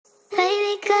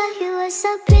you are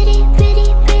so pretty, pretty,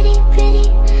 pretty, pretty.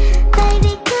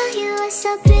 Baby girl, you are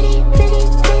so pretty, pretty,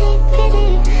 pretty,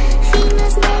 pretty.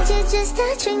 Females made you just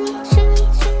to string me, string me,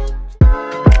 string me.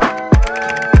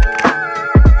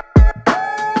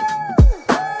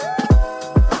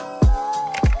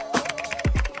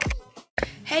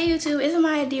 Hey YouTube, it's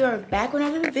Amayaadiorr back with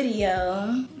another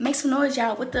video. Make some noise,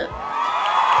 y'all. What the?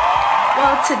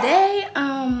 Well, today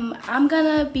I'm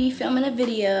gonna be filming a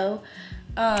video,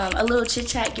 a little chit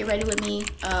chat. Get ready with me,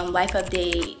 life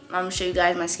update. I'm gonna show you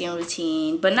guys my skin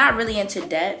routine, but not really into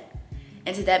depth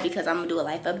because I'm gonna do a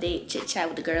life update, chit chat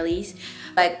with the girlies.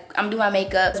 Like, I'm doing my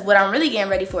makeup. What I'm really getting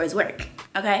ready for is work.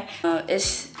 Okay,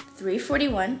 it's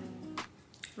 3:41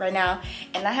 right now,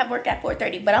 and I have work at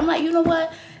 4:30. But I'm like, you know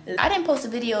what? I didn't post a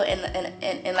video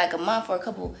in like a month or a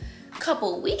couple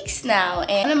weeks now,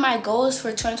 and one of my goals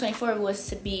for 2024 was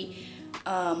to be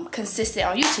consistent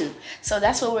on YouTube. So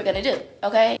that's what we're gonna do.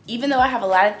 Okay, even though I have a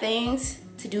lot of things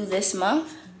to do this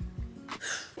month,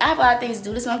 but I'm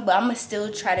gonna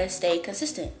still try to stay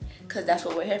consistent because that's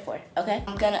what we're here for. Okay,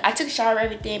 I took a shower,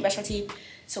 everything, brushed my teeth.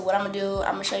 So what I'm gonna do,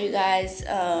 I'm gonna show you guys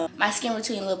my skin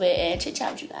routine a little bit and chit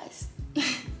chat with you guys.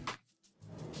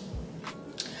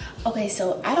 Okay,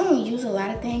 so I don't use a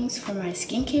lot of things for my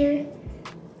skincare.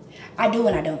 I do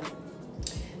and I don't.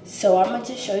 So I'm gonna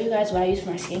just show you guys what I use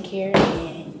for my skincare,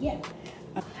 and yeah.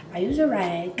 I use a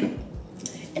rag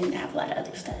and I have a lot of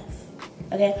other stuff,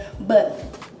 okay? But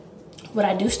what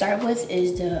I do start with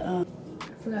is the, I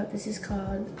forgot what this is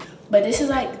called, but this is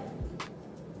like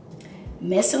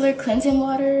micellar cleansing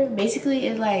water. Basically,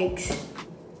 it like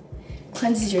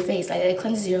cleanses your face, like it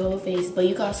cleanses your whole face, but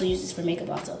you can also use this for makeup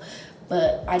also.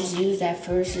 But I just use that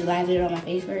first, just lather it on my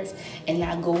face first, and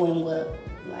not go in with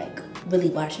like really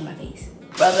washing my face.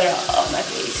 Rub it all on my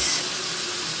face.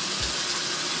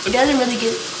 It doesn't really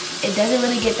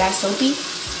get that soapy,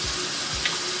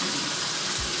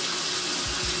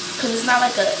 cause it's not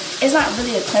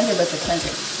really a cleanser, but it's a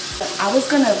cleanser. I was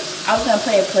gonna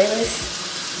play a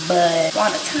playlist, but we're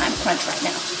on a time crunch right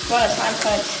now. We're on a time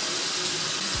crunch.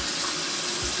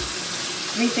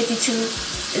 3:52.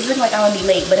 It's looking like I'm gonna be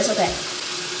late, but it's okay.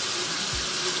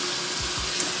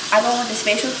 I go with this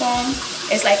facial foam.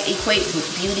 It's like Equate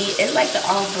Beauty. It's like the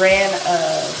off-brand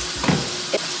of.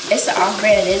 It's the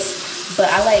off-brand of this, but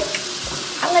I like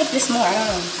this more. I don't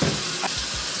know.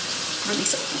 Really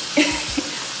soapy.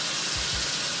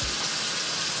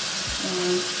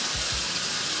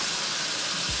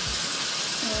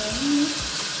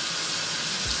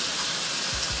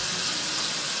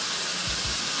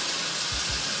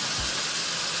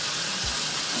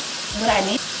 What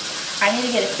I need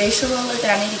to get a facial roller,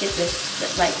 then I need to get this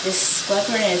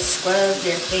scrubber and scrub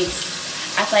their face.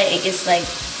 I feel like it gets like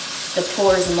the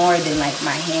pores more than like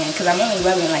my hand, because I'm only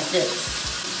rubbing like this.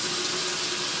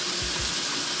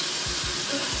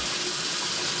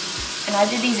 And I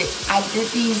did these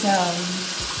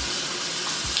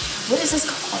what is this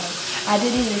called? I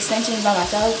did these extensions by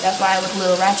myself. That's why I look a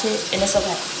little ratchet, and it's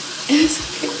okay. It's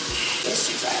okay. It's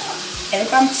too dry off. And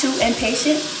if I'm too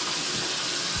impatient,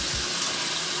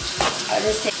 I'll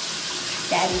just take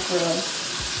Daddy Grwm.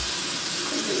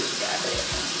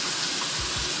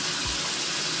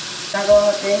 I'm going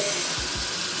with this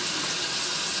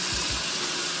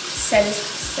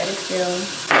Cetaphil.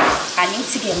 I need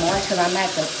to get more because I'm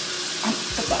at the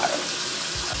bottom.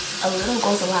 A little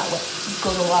goes a long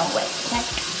way, okay?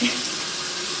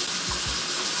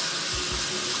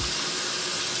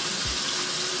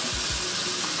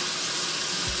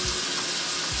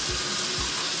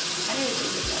 I need to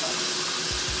take it down.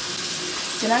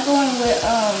 Then I go in with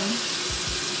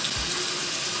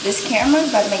this camera is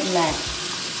about to make me mad.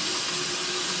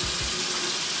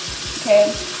 Okay,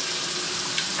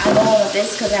 I go in with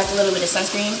this because it has a little bit of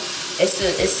sunscreen. It's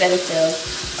Cetaphil.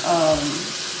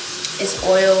 It's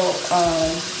oil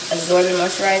absorbing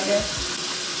moisturizer.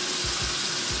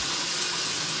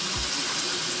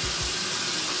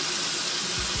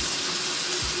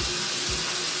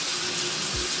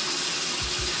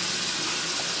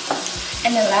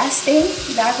 And the last thing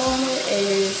that I go in with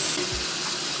is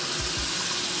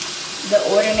the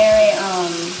Ordinary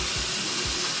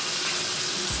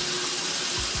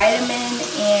vitamin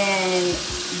and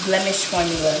blemish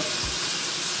formula.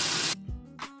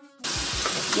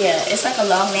 Yeah, it's like a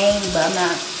long name, but I'm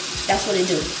not. That's what it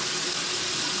do.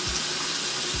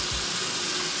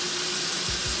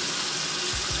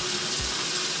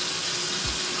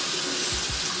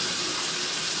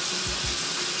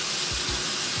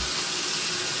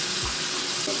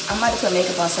 I'm about to put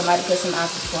makeup on, so I'm about to put some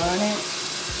Aquaphor on it.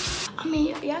 I mean,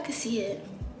 y'all can see it.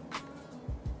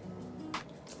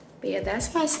 But yeah,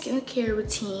 that's my skincare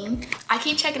routine. I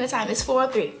keep checking the time. It's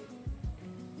 4:03.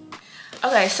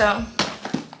 Okay, so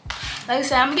like I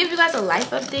said, I'm gonna give you guys a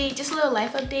life update, just a little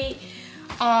life update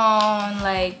on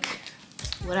like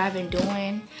what I've been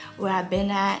doing, where I've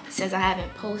been at since I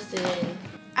haven't posted.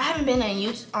 I haven't been on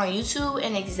YouTube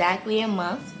in exactly a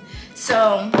month.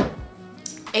 So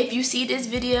if you see this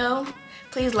video,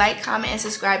 please like, comment, and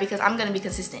subscribe because I'm gonna be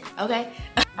consistent, okay?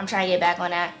 I'm trying to get back on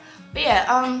that. But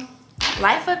yeah,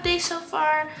 life update so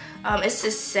far. It's the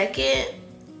second.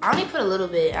 I only put a little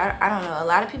bit. I don't know. A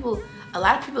lot of people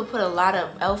put a lot of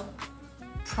e.l.f.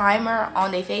 primer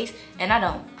on their face, and I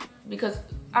don't, because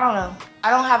I don't know.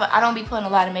 I don't be putting a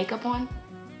lot of makeup on.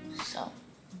 So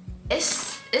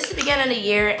it's the beginning of the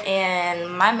year,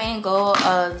 and my main goal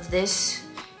of this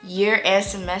year and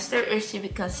semester is to be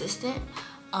consistent.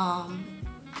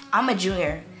 I'm a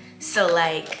junior, so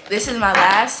like this is my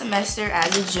last semester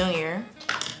as a junior.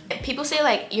 People say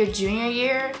like your junior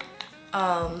year,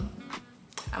 I'm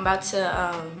about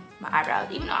to my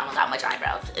eyebrows, even though I don't got much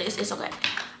eyebrows, it's okay.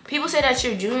 People say that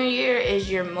your junior year is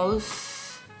your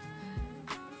most,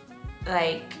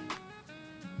 like,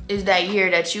 is that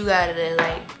year that you gotta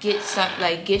like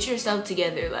get yourself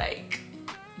together, like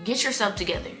get yourself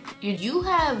together. You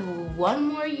have one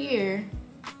more year.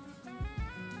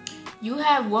 You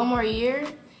have one more year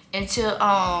until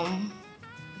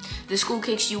the school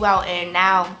kicks you out, and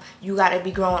now you gotta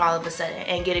be grown all of a sudden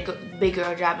and get a big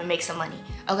girl job and make some money.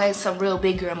 Okay, some real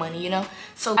big girl money, you know?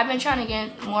 So I've been trying to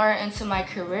get more into my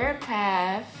career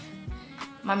path.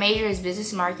 My major is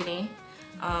business marketing.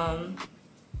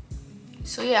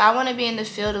 So yeah, I wanna be in the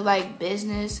field of like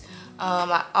business.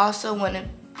 I also wanna,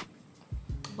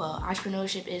 well,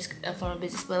 entrepreneurship is a form of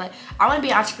business, but like I wanna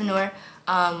be an entrepreneur.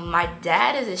 My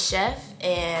dad is a chef,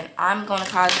 and I'm going to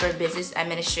college for a business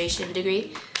administration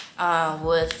degree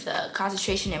with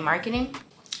concentration in marketing.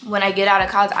 When I get out of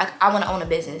college, I want to own a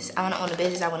business. I want to own a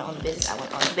business. I want to own a business. I want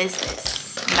to own a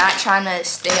business. Not trying to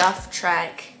stay off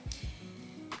track.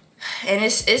 And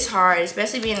it's hard,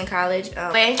 especially being in college.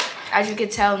 As you can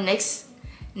tell, NYX,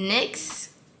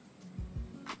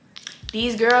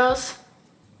 these girls,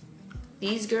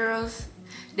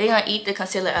 they gonna eat the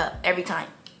concealer up every time.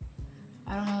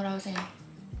 I don't know what I was saying.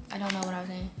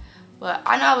 But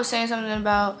I know I was saying something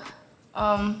about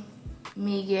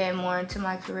me getting more into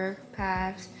my career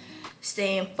paths,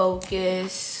 staying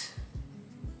focused.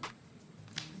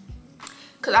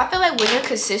 Cause I feel like when you're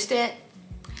consistent,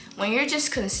 when you're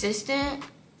just consistent,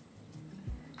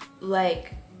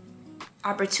 like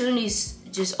opportunities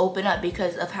just open up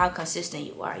because of how consistent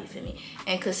you are, you feel me?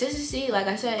 And consistency, like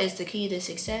I said, is the key to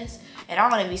success. And I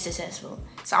want to be successful,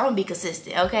 so I'm gonna be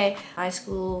consistent, okay? High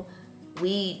school,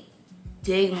 we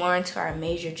dig more into our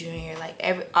major junior. Like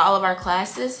all of our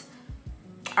classes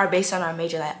are based on our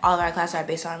major. Like all of our classes are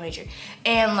based on our major.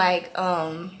 And like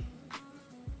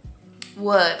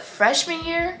freshman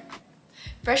year,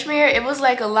 it was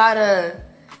like a lot of,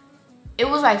 it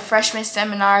was like freshman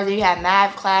seminars. You had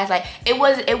math class. Like it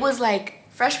was like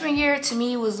freshman year to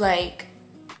me was like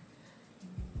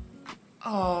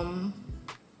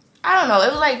I don't know,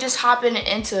 it was like just hopping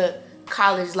into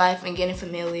college life and getting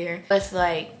familiar with,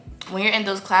 like, when you're in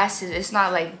those classes, it's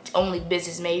not like only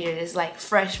business major, it's like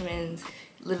freshmen,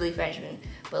 literally freshmen.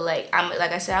 But like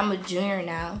I said, I'm a junior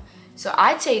now, so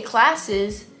I take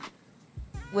classes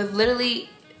with literally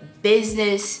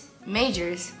business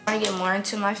majors. I want to get more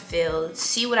into my field,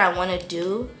 see what I want to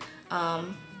do. I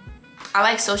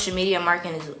like social media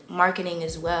marketing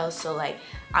as well, so like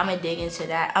I'm gonna dig into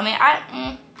that. I mean,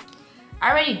 I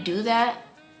already do that.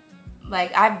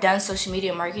 Like I've done social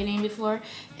media marketing before,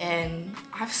 and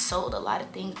I've sold a lot of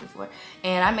things before,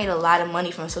 and I made a lot of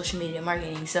money from social media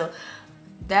marketing. So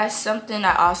that's something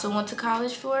I also went to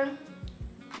college for.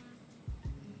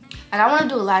 And I want to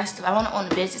do a lot of stuff. I want to own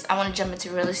a business. I want to jump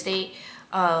into real estate.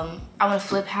 I want to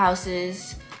flip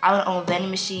houses. I want to own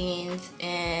vending machines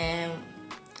and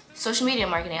social media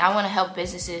marketing. I want to help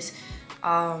businesses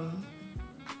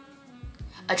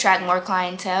attract more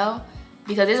clientele,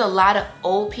 because there's a lot of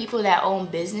old people that own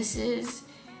businesses,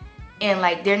 and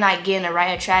like they're not getting the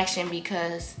right attraction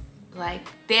because like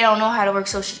they don't know how to work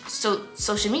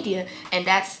social media, and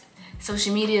that's,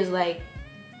 social media is like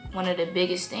one of the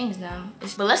biggest things now.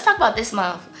 But let's talk about this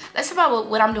month. Let's talk about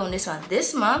what I'm doing this month.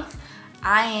 This month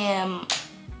I am,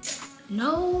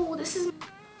 no, this is,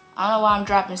 I don't know why I'm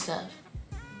dropping stuff,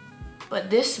 but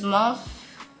this month,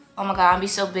 oh my God, I'll be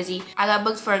so busy. I got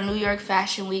booked for a New York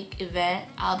Fashion Week event.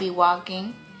 I'll be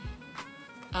walking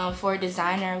for a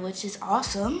designer, which is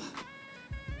awesome.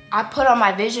 I put on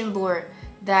my vision board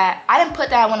that, I didn't put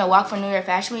that I want to walk for New York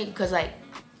Fashion Week because like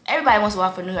everybody wants to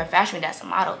walk for New York Fashion Week, that's a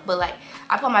model. But like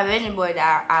I put on my vision board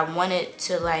that I wanted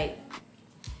to like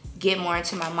get more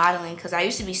into my modeling, because I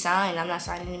used to be signed. I'm not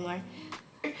signed anymore.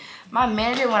 My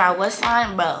manager, when I was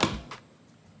signed,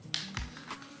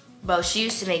 bro, she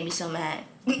used to make me so mad.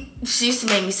 She used to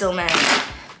make me so mad.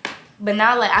 But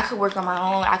now, like, I could work on my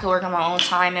own. I could work on my own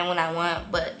time and when I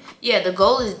want. But yeah, the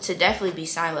goal is to definitely be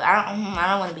signed. But I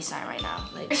don't want to be signed right now.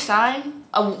 Like, signed,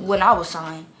 when I was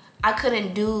signed, I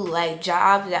couldn't do like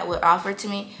jobs that were offered to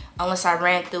me unless I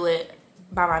ran through it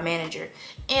by my manager.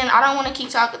 And I don't want to keep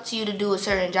talking to you to do a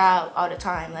certain job all the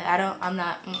time. Like,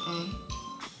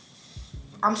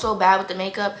 I'm so bad with the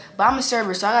makeup, but I'm a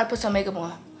server, so I gotta put some makeup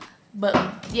on. But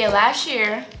yeah, last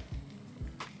year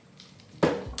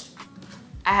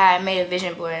I had made a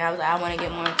vision board, and I was like, I want to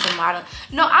get more into modeling.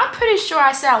 No, I'm pretty sure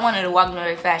I said I wanted to walk New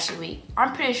York Fashion Week.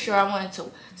 I'm pretty sure I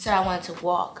wanted to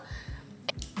walk.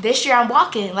 This year I'm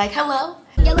walking. Like, hello.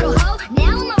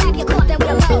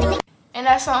 And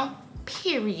that's on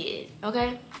period.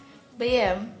 Okay. But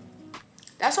yeah,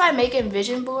 that's why making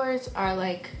vision boards are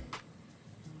like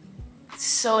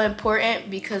so important,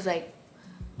 because like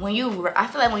I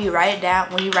feel like when you write it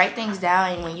down, when you write things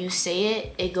down and when you say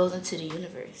it, it goes into the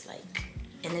universe, like,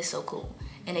 and it's so cool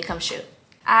and it comes true.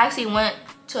 I actually went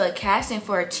to a casting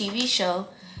for a TV show,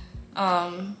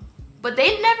 but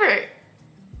they never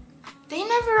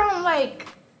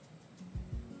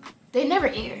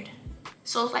aired.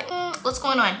 So it's like, what's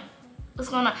going on?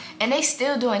 And they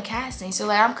still doing casting, so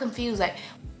like I'm confused. Like,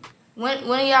 when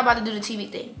are y'all about to do the TV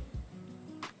thing?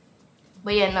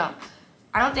 But yeah, no,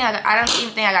 I don't even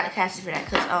think I got a casting for that,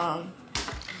 because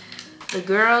the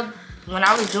girl, when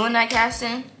I was doing that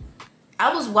casting,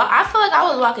 I feel like I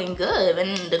was walking good,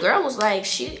 and the girl was like,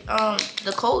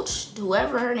 the coach,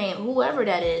 whoever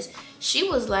that is, she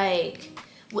was like,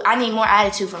 I need more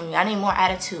attitude from you. I need more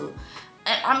attitude.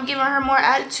 And I'm giving her more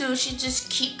attitude. She just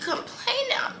keep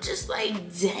complaining. I'm just like,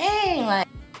 dang. Like,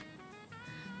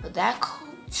 but that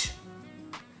coach,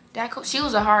 she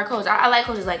was a hard coach. I like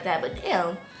coaches like that, but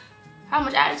damn, how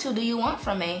much attitude do you want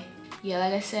from me? Yeah,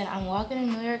 like I said, I'm walking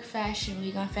in New York Fashion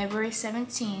Week on February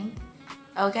 17th.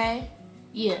 Okay?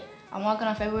 Yeah, I'm walking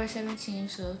on February 17th,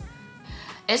 so.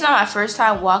 It's not my first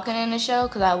time walking in the show,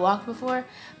 because I walked before,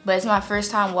 but it's my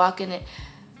first time walking it.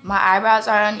 My eyebrows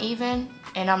are uneven,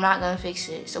 and I'm not gonna fix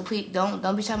it. So please don't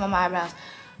be talking about my eyebrows,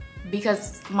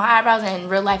 because my eyebrows in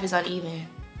real life is uneven.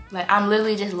 Like, I'm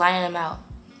literally just lining them out.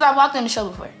 I walked in the show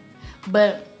before,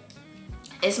 but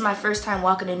it's my first time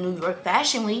walking in New York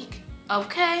Fashion Week.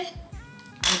 Okay,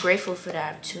 I'm grateful for the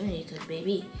opportunity, because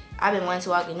baby, I've been wanting to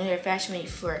walk in New York Fashion Week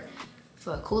for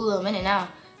a cool little minute now.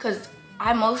 Because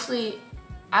I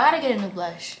gotta get a new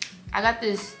blush. I got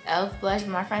this e.l.f. blush, but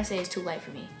my friends say it's too light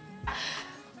for me.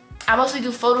 I mostly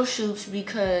do photo shoots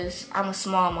because I'm a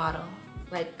small model,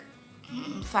 like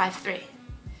 5'3".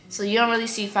 So you don't really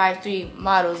see 5'3"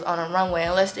 models on a runway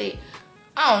unless they,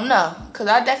 I don't know, because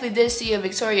I definitely did see a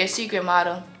Victoria's Secret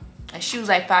model, and she was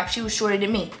like 5, she was shorter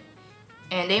than me.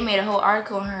 And they made a whole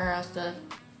article on her and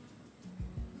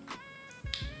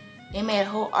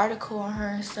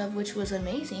stuff. Which was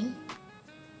amazing.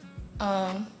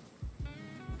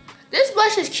 This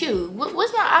blush is cute.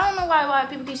 I don't know why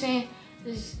people keep saying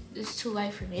this is too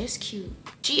light for me. It's cute.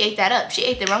 She ate that up. She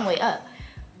ate the runway up.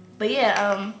 But yeah,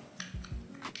 I'm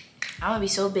gonna be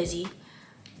so busy.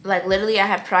 Like, literally, I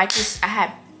had practice. I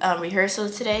had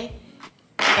rehearsals today,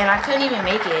 and I couldn't even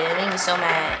make it. It made me so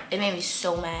mad. It made me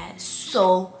so mad.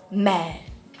 So mad.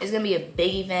 It's gonna be a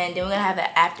big event. Then we're gonna have an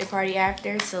after party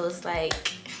after. So it's like,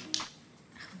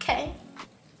 okay.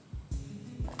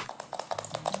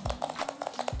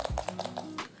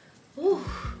 Ooh,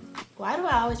 why do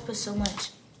I always put so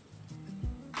much?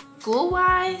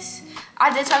 School-wise,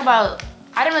 I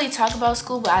didn't really talk about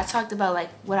school, but I talked about like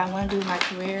what I want to do in my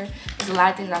career. There's a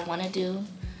lot of things I want to do.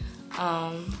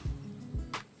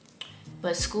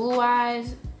 But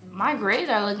school-wise, my grades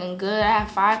are looking good. I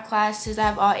have 5 classes. I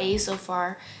have all A's so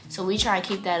far. So we try to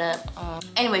keep that up.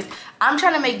 Anyways, I'm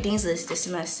trying to make Dean's List this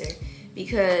semester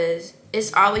because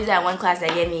it's always that one class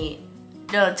that gave me,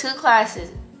 no, 2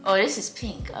 classes. Oh, this is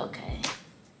pink. Okay.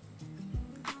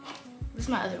 What's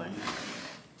my other one?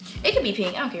 It could be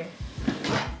pink. I don't care.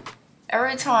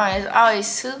 Every time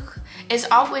it's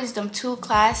always them 2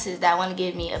 classes that want to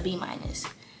give me a B-.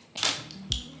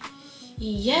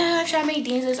 Yeah, I'm trying to make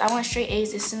Dean's List. I want straight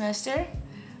A's this semester.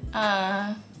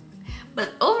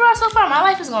 But overall, so far, my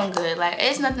life is going good. Like,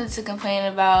 it's nothing to complain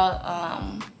about.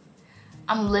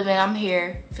 I'm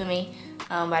here, for me,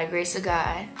 by the grace of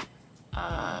God.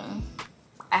 I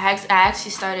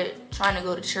actually started trying to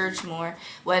go to church more,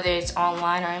 whether it's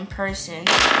online or in person.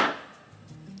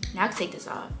 Now I can take this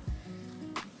off.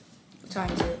 What time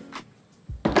is it?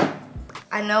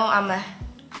 I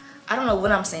don't know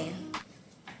what I'm saying.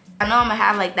 I know I'm gonna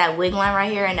have like that wig line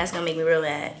right here, and that's gonna make me real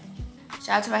mad. Shout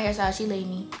out to my hairstylist, she laid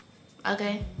me.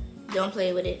 Okay, don't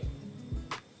play with it.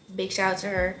 Big shout out to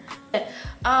her.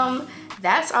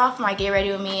 That's all for my get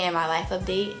ready with me and my life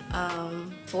update.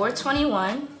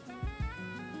 421.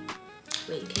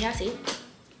 Wait, can y'all see?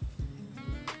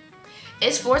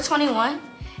 It's 421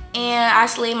 and I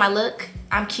slayed my look.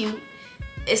 I'm cute.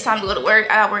 It's time to go to work.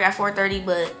 I got work at 4:30,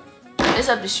 but it's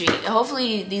up the street.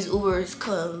 Hopefully these Ubers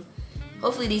come.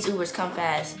 Hopefully these Ubers come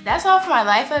fast. That's all for my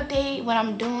life update, what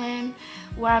I'm doing,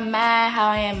 where I'm at, how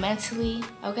I am mentally,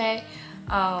 okay?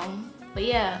 But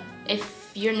yeah,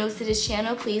 if you're new to this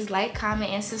channel, please like,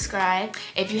 comment, and subscribe.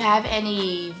 If you have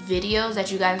any videos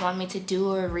that you guys want me to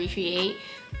do or recreate,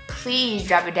 please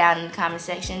drop it down in the comment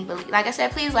section. But like I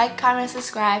said, please like, comment, and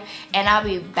subscribe, and I'll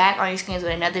be back on your screens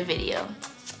with another video.